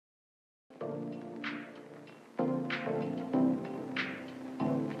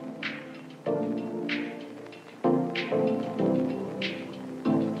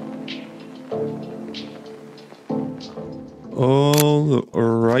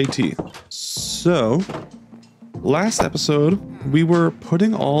Alrighty. So, last episode, we were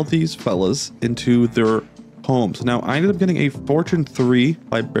putting all these fellas into their homes. Now, I ended up getting a Fortune 3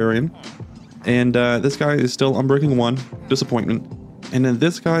 Librarian. And this guy is still Unbreaking 1. Disappointment. And then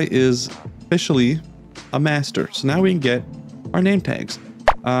this guy is officially a master. So now we can get our name tags.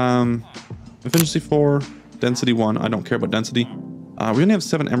 Efficiency 4, Density 1. I don't care about density. We only have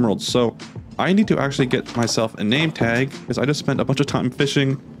 7 emeralds, so I need to actually get myself a name tag because I just spent a bunch of time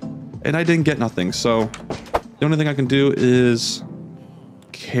fishing and I didn't get nothing. So the only thing I can do is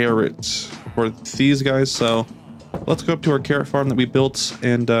carrots for these guys. So let's go up to our carrot farm that we built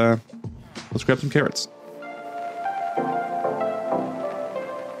and let's grab some carrots.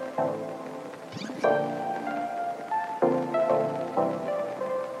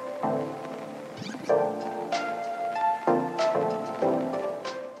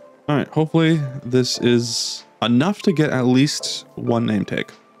 All right, hopefully this is enough to get at least one name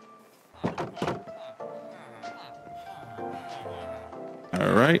tag.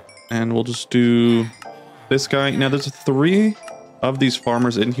 All right, and we'll just do this guy. Now there's 3 of these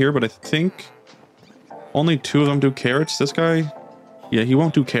farmers in here, but I think only 2 of them do carrots. This guy, yeah, he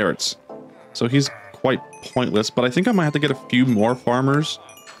won't do carrots. So he's quite pointless, but I think I might have to get a few more farmers.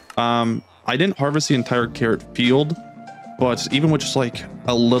 I didn't harvest the entire carrot field, but even with just like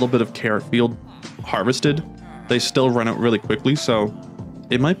a little bit of carrot field harvested, they still run out really quickly. So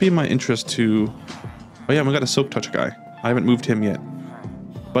it might be in my interest to, oh yeah, we got a silk touch guy. I haven't moved him yet,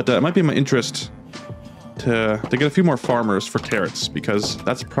 but it might be in my interest to get a few more farmers for carrots because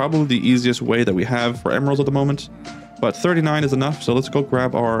that's probably the easiest way that we have for emeralds at the moment. But 39 is enough. So let's go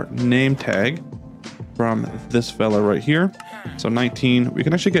grab our name tag from this fella right here. So 19, we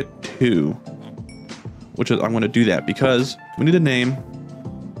can actually get 2. Which is, I'm going to do that because we need a name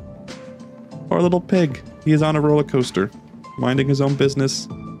for our little pig. He is on a roller coaster, minding his own business,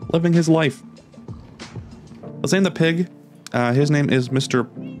 living his life. Let's name the pig. His name is Mr.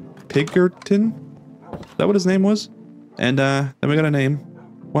 Piggerton. Is that what his name was? And then we got to name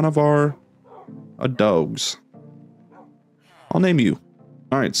one of our dogs. I'll name you.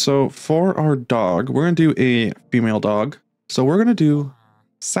 All right, so for our dog, we're going to do a female dog. So we're going to do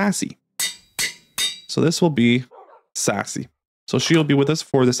Sassy. So this will be Sassy. So she'll be with us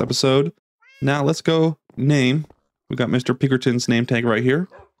for this episode. Now let's go name. We got Mr. Piggerton's name tag right here.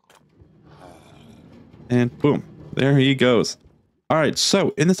 And boom, there he goes. All right,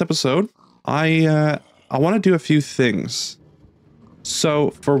 so in this episode, I want to do a few things. So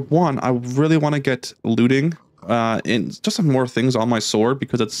for one, I really want to get looting and just some more things on my sword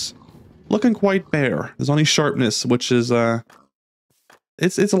because it's looking quite bare. There's only sharpness, which is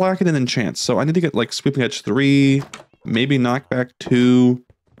it's lacking in enchants, so I need to get like sweeping edge 3, maybe knockback 2,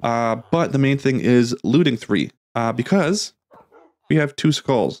 but the main thing is looting 3, because we have 2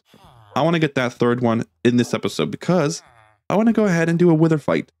 skulls. I want to get that 3rd one in this episode because I want to go ahead and do a wither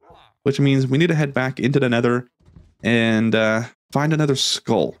fight, which means we need to head back into the Nether and find another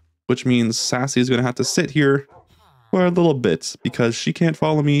skull, which means Sassy is going to have to sit here for a little bit because she can't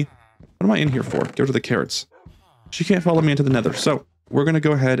follow me. What am I in here for? Give her to the carrots. She can't follow me into the Nether, so we're going to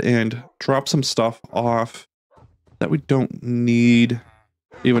go ahead and drop some stuff off that we don't need,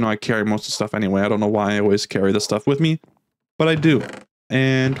 even though I carry most of the stuff anyway. I don't know why I always carry this stuff with me, but I do.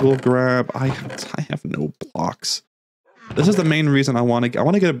 And we'll grab, I have no blocks. This is the main reason I want to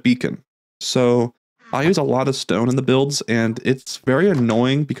get a beacon. So I use a lot of stone in the builds, and it's very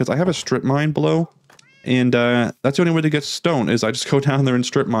annoying because I have a strip mine below, and that's the only way to get stone is I just go down there and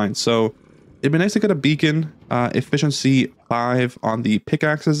strip mine. So it'd be nice to get a beacon, efficiency 5 on the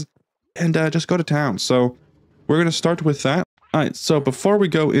pickaxes, and just go to town. So we're going to start with that. All right, so before we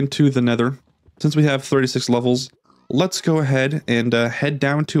go into the Nether, since we have 36 levels, let's go ahead and head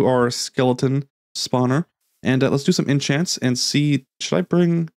down to our skeleton spawner, and let's do some enchants and see, should I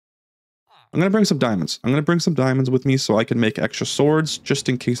bring... I'm going to bring some diamonds. I'm going to bring some diamonds with me so I can make extra swords just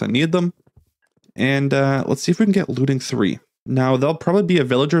in case I need them. And let's see if we can get looting 3. Now, there'll probably be a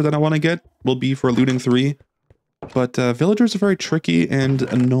villager that I want to get, will be for looting 3. But villagers are very tricky and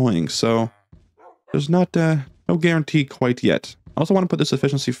annoying, so there's not no guarantee quite yet. I also want to put this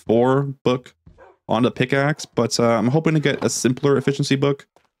efficiency 4 book on the pickaxe, but I'm hoping to get a simpler efficiency book.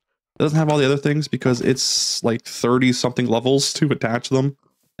 It doesn't have all the other things because it's like 30 something levels to attach them,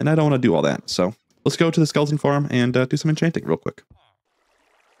 and I don't want to do all that. So let's go to the skeleton farm and do some enchanting real quick.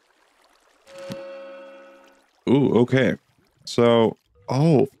 Ooh, okay. So,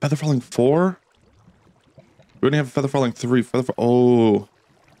 oh, feather falling 4? We only have feather falling 3. Oh.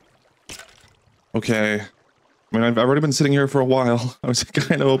 Okay. I mean, I've already been sitting here for a while. I was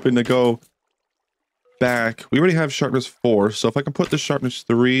kind of hoping to go back, we already have sharpness 4. So if I can put the sharpness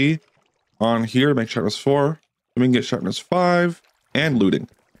 3 on here to make sharpness 4, then we can get sharpness 5 and looting.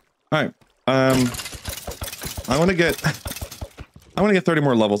 All right. I want to get 30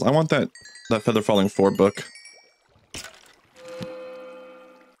 more levels. I want that Feather Falling 4 book.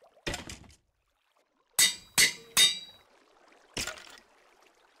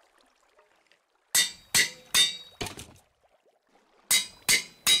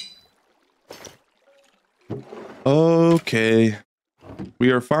 Okay, we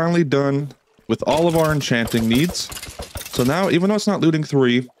are finally done with all of our enchanting needs. So now, even though it's not looting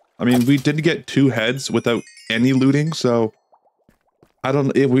 3, I mean, we did get 2 heads without any looting, so I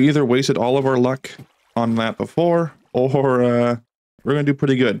don't, if we either wasted all of our luck on that before, or we're gonna do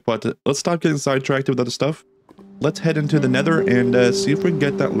pretty good. But let's stop getting sidetracked with other stuff. Let's head into the Nether and see if we can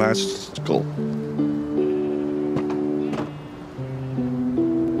get that last skull.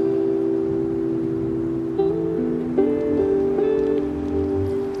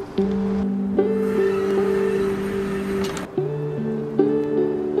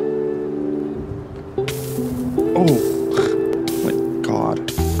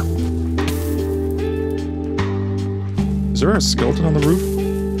 Is there a skeleton on the roof?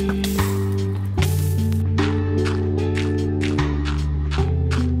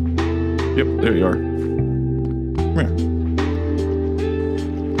 Yep, there you are. Come here.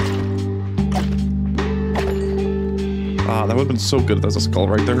 Ah, that would have been so good if there's a skull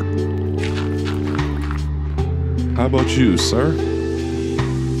right there. How about you, sir?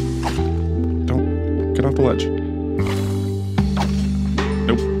 Don't get off the ledge.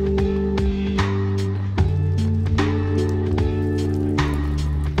 Nope.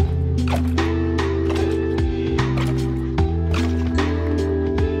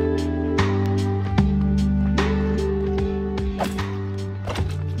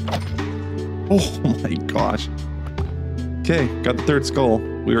 Oh my gosh. Okay, got the 3rd skull.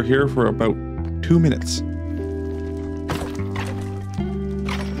 We are here for about 2 minutes.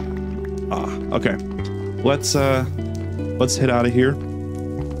 Okay. Let's head out of here.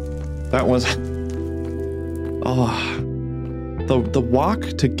 That was the walk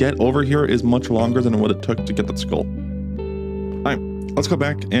to get over here is much longer than what it took to get that skull. Alright, let's go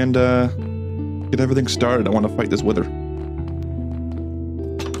back and get everything started. I want to fight this wither.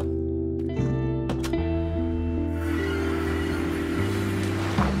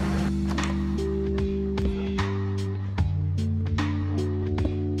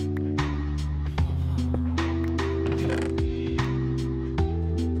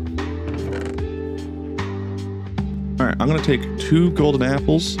 Alright, I'm going to take 2 golden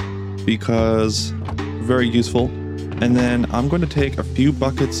apples because very useful. And then I'm going to take a few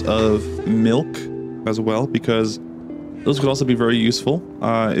buckets of milk as well because those could also be very useful.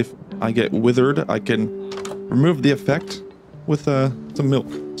 If I get withered, I can remove the effect with some milk.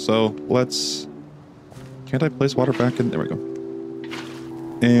 So let's... Can't I place water back in? There we go.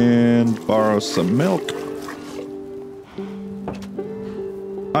 And borrow some milk.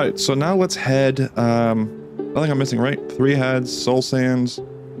 Alright, so now let's head... Nothing I'm missing, right? 3 heads, soul sands.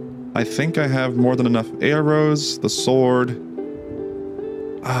 I think I have more than enough arrows, the sword.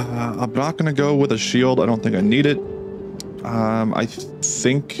 I'm not gonna go with a shield. I don't think I need it. I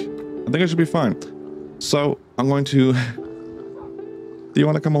think I should be fine. So I'm going to. Do you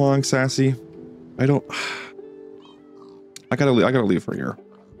want to come along, Sassy? I don't. I gotta leave her here.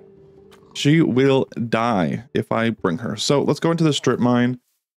 She will die if I bring her. So let's go into the strip mine.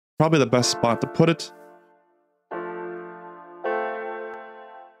 Probably the best spot to put it.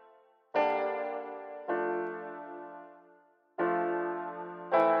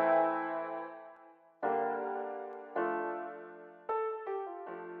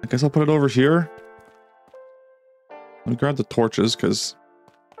 I guess I'll put it over here. Let me grab the torches, because...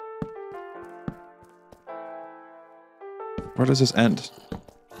 Where does this end?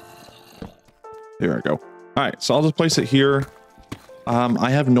 There we go. Alright, so I'll just place it here. I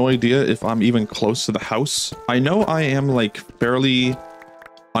have no idea if I'm even close to the house. I know I am, like, fairly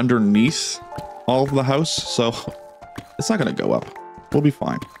underneath all of the house, so it's not gonna go up. We'll be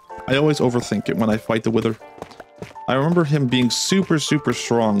fine. I always overthink it when I fight the wither. I remember him being super, super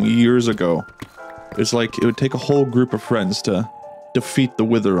strong years ago. It's like it would take a whole group of friends to defeat the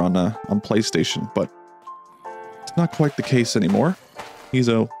wither on PlayStation, but it's not quite the case anymore. He's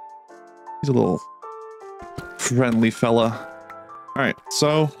a little friendly fella. All right,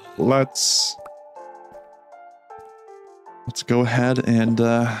 so let's go ahead and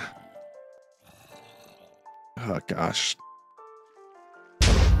oh gosh,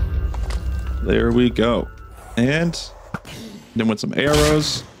 there we go. And then with some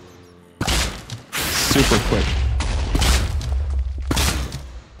arrows, super quick.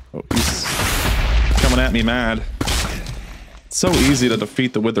 Oh, he's coming at me mad. It's so easy to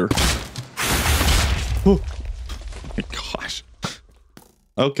defeat the Wither. Oh my gosh.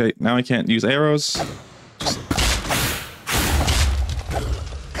 Okay, now I can't use arrows.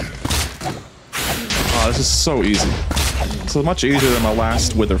 Oh, this is so easy. So much easier than my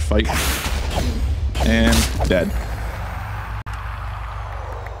last Wither fight. And dead.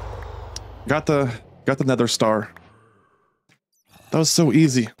 Got the Nether star. That was so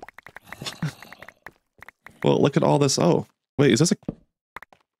easy. Well, look at all this. Oh, wait, is this a...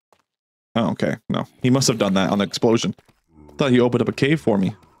 Oh, okay. No, he must have done that on the explosion. Thought he opened up a cave for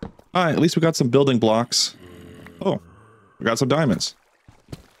me. Alright, at least we got some building blocks. Oh, we got some diamonds.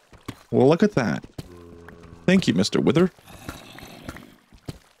 Well, look at that. Thank you, Mr. Wither.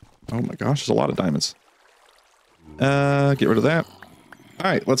 Oh my gosh, there's a lot of diamonds. Get rid of that.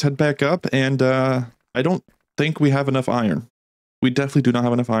 Alright, let's head back up, and I don't think we have enough iron. We definitely do not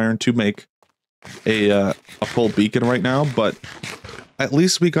have enough iron to make a full beacon right now, but at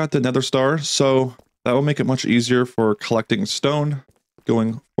least we got the Nether star, so that will make it much easier for collecting stone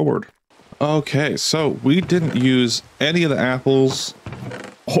going forward. Okay, so we didn't use any of the apples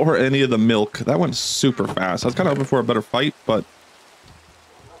or any of the milk. That went super fast. I was kind of hoping for a better fight, but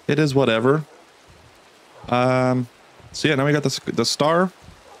it is whatever. So yeah, now we got the star.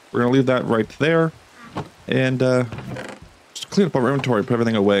 We're gonna leave that right there, and just clean up our inventory, put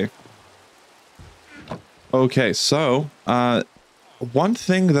everything away. Okay, so one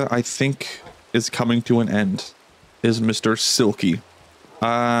thing that I think is coming to an end is Mr. Silky.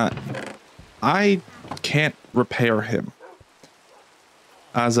 I can't repair him.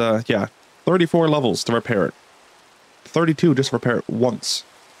 As yeah, 34 levels to repair it. 32 just to repair it once.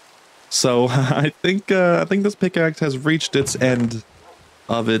 So I think this pickaxe has reached its end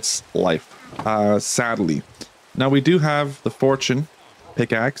of its life, sadly. Now we do have the fortune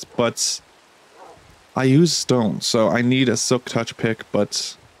pickaxe, but I use stone, so I need a silk touch pick.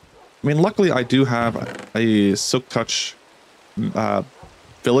 But I mean, luckily I do have a silk touch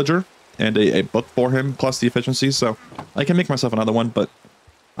villager and a book for him, plus the efficiency, so I can make myself another one. But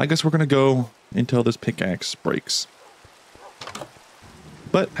I guess we're gonna go until this pickaxe breaks.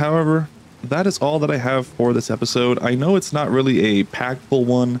 But, however, that is all that I have for this episode. I know it's not really a packful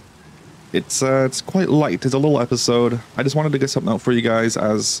one. It's quite light. It's a little episode. I just wanted to get something out for you guys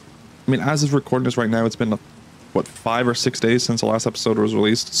as... I mean, as is recording this right now, it's been, what, 5 or 6 days since the last episode was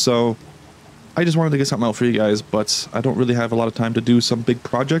released. So, I just wanted to get something out for you guys, but I don't really have a lot of time to do some big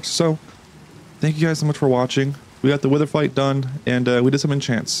projects. So, thank you guys so much for watching. We got the Wither fight done, and we did some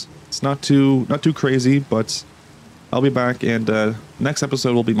enchants. It's not too crazy, but... I'll be back, and next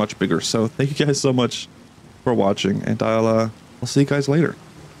episode will be much bigger. So thank you guys so much for watching, and I'll see you guys later.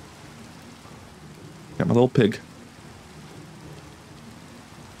 Got my little pig.